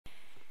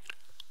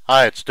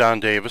Hi, it's Don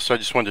Davis. I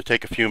just wanted to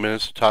take a few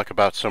minutes to talk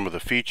about some of the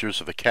features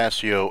of the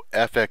Casio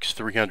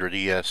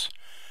fx-300ES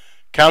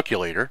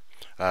calculator.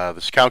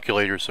 This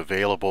calculator is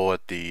available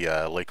at the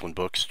Lakeland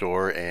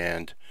bookstore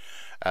and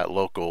at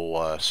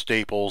local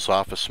Staples,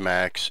 Office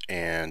Max,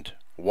 and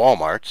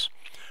Walmarts.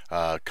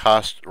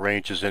 Cost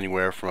ranges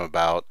anywhere from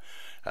about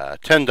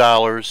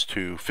 $10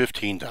 to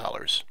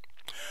 $15.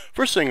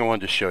 First thing I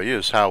wanted to show you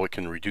is how it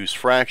can reduce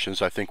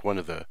fractions. I think one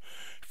of the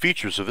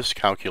features of this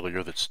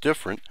calculator that's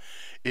different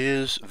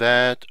is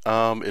that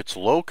it's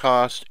low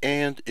cost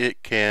and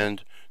it can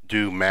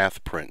do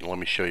math print. Let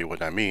me show you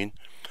what I mean.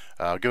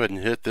 I'll go ahead and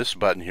hit this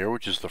button here,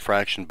 which is the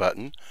fraction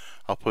button.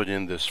 I'll put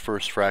in this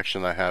first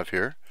fraction I have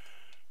here,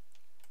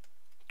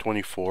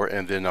 24,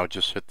 and then I'll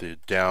just hit the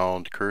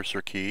downed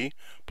cursor key,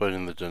 put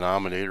in the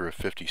denominator of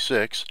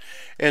 56,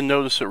 and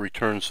notice it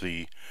returns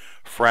the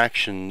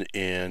fraction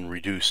in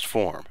reduced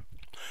form.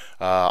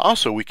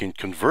 Also, we can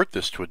convert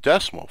this to a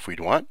decimal if we'd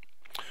want,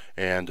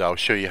 and I'll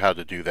show you how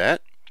to do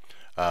that.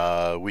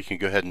 We can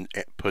go ahead and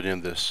put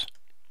in this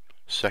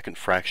second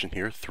fraction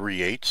here,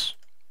 3/8,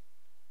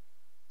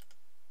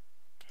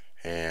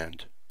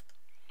 and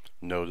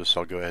notice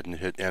I'll go ahead and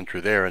hit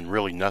enter there, and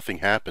really nothing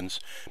happens.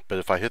 But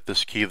if I hit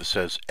this key that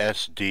says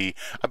SD,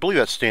 I believe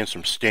that stands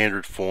from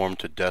standard form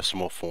to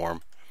decimal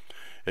form.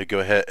 It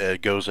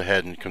goes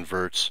ahead and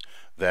converts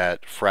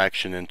that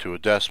fraction into a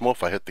decimal.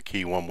 If I hit the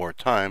key one more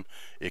time,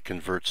 it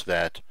converts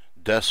that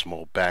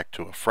decimal back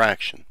to a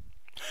fraction.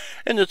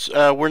 And it's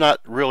we're not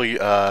really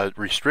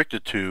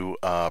restricted to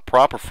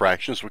proper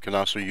fractions. We can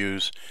also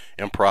use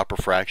improper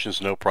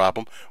fractions, no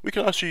problem. We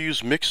can also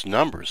use mixed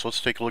numbers. Let's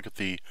take a look at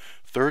the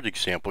third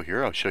example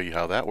here. I'll show you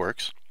how that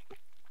works.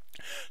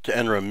 To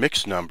enter a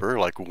mixed number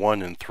like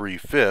 1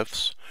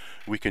 3/5,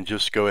 we can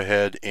just go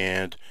ahead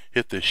and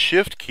hit the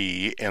shift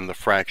key and the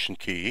fraction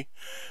key.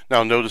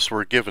 Now notice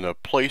we're given a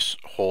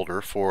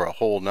placeholder for a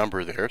whole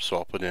number there, so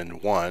I'll put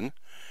in 1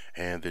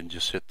 and then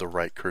just hit the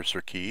right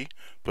cursor key,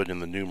 put in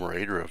the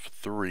numerator of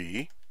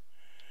 3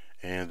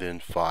 and then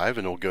 5,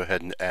 and we'll go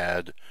ahead and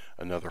add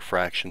another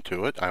fraction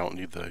to it. I don't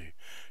need the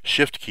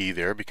shift key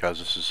there because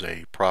this is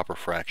a proper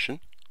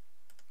fraction.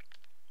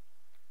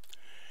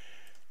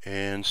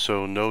 And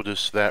so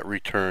notice that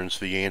returns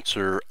the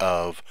answer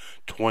of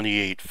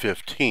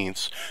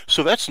 28/15.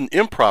 So that's an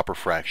improper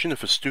fraction.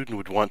 If a student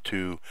would want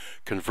to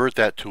convert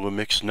that to a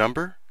mixed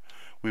number,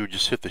 we would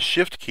just hit the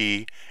shift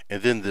key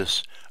and then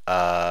this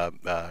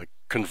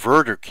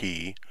converter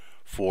key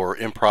for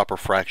improper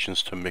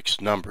fractions to mixed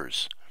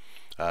numbers.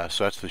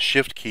 So that's the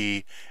shift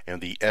key,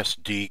 and the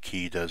SD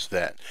key does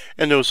that.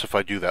 And notice if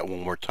I do that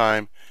one more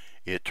time,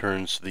 it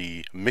turns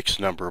the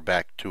mixed number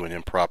back to an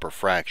improper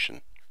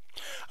fraction.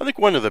 I think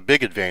one of the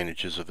big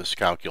advantages of this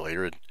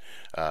calculator,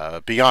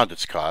 beyond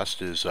its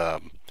cost, is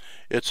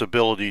its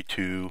ability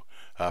to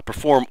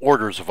perform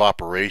orders of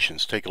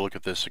operations. Take a look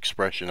at this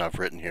expression I've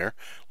written here.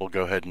 We'll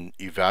go ahead and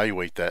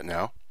evaluate that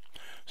now.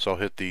 So I'll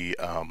hit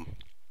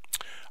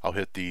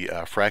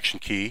the fraction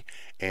key,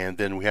 and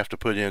then we have to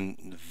put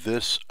in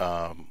this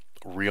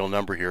real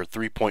number here,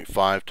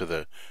 3.5 to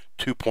the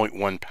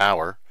 2.1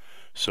 power.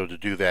 So to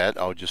do that,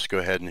 I'll just go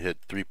ahead and hit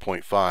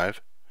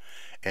 3.5,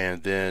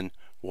 and then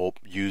we'll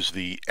use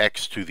the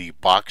X to the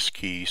box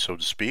key, so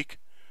to speak,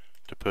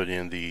 to put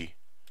in the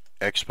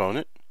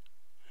exponent,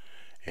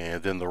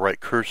 and then the right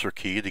cursor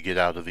key to get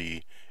out of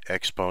the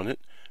exponent,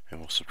 and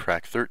we'll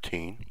subtract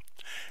 13.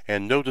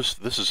 And notice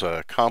this is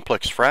a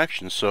complex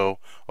fraction, so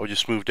I'll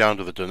just move down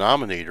to the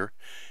denominator,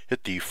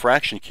 hit the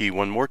fraction key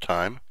one more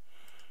time,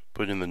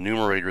 put in the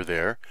numerator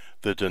there.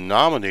 The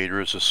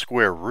denominator is a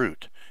square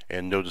root,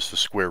 and notice the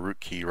square root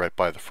key right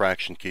by the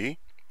fraction key,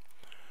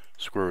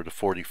 square root of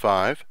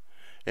 45.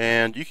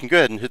 And you can go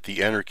ahead and hit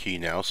the enter key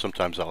now.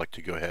 Sometimes I like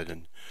to go ahead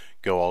and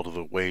go all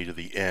the way to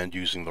the end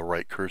using the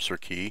right cursor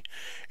key.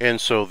 And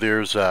so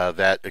there's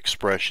that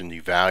expression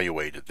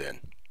evaluated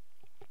then.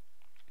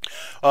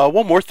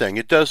 One more thing,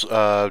 it does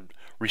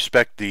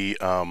respect the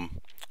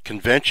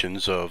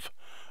conventions of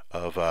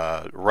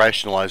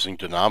rationalizing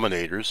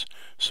denominators.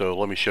 So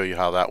let me show you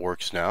how that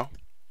works now.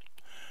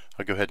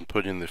 I'll go ahead and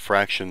put in the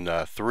fraction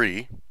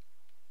 3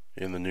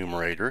 in the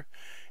numerator,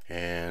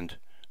 and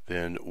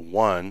then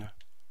 1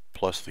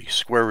 plus the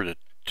square root of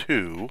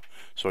 2,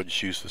 so I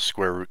just use the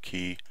square root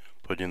key,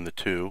 put in the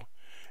 2,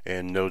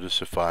 and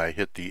notice if I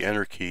hit the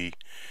enter key,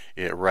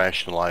 it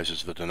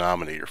rationalizes the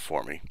denominator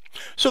for me.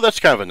 So that's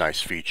kind of a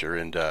nice feature,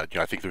 and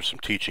I think there's some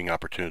teaching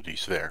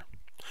opportunities there.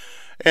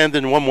 And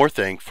then one more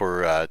thing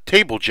for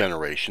table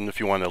generation, if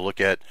you want to look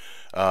at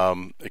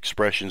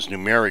expressions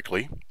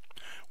numerically,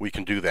 we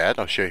can do that.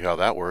 I'll show you how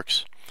that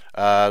works.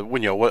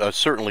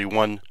 Certainly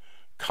one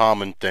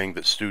common thing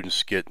that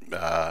students get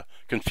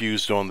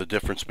confused on the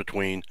difference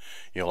between,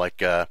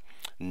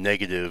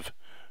 negative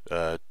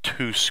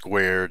 2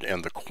 squared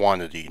and the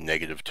quantity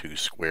negative 2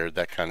 squared,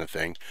 that kind of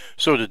thing.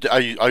 So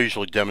I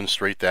usually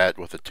demonstrate that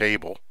with a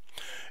table.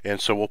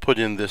 And so we'll put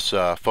in this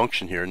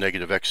function here,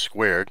 negative x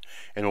squared,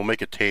 and we'll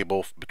make a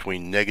table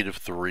between negative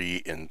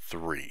 3 and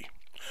 3.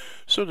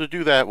 So to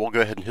do that, we'll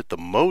go ahead and hit the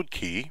mode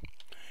key,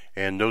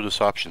 and notice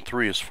option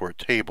 3 is for a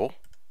table.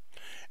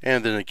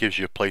 and then it gives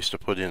you a place to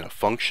put in a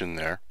function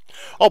there.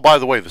 Oh, by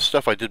the way, the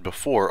stuff I did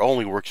before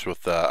only works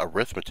with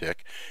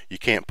arithmetic. You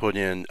can't put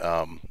in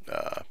x.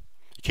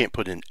 You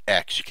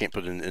can't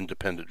put in an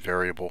independent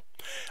variable.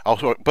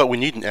 But we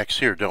need an x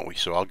here, don't we?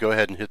 So I'll go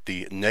ahead and hit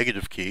the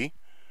negative key.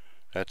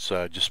 That's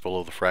just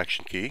below the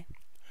fraction key.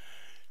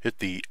 Hit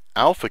the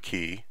alpha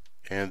key,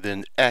 and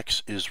then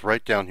x is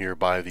right down here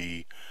by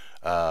the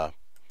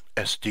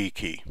SD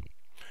key.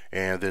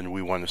 And then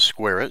we want to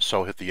square it, so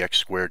I'll hit the x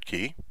squared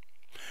key.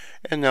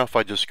 And now if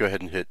I just go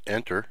ahead and hit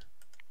enter,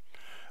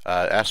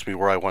 ask me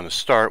where I want to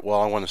start. Well,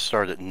 I want to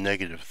start at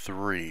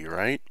 -3,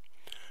 right?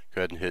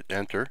 Go ahead and hit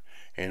enter.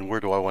 And where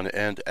do I want to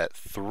end? At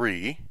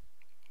 3.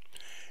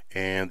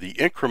 And the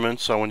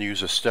increments, I want to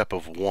use a step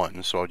of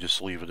 1, so I'll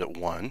just leave it at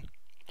 1.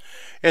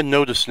 And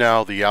notice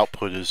now the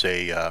output is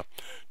a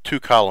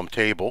 2-column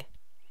table.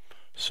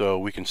 So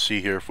we can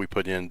see here if we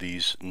put in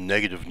these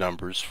negative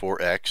numbers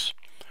for x,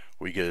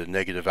 we get a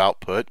negative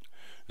output.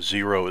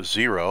 0 is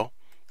 0.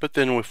 But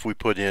then if we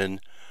put in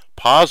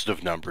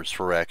positive numbers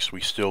for x,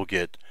 we still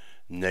get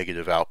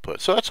negative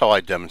output. So that's how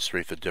I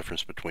demonstrate the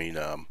difference between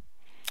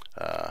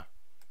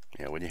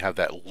when you have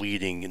that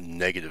leading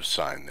negative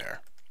sign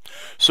there.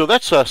 So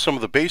that's some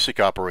of the basic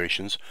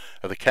operations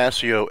of the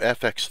Casio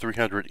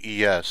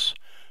fx-300ES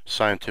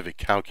scientific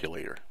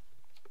calculator.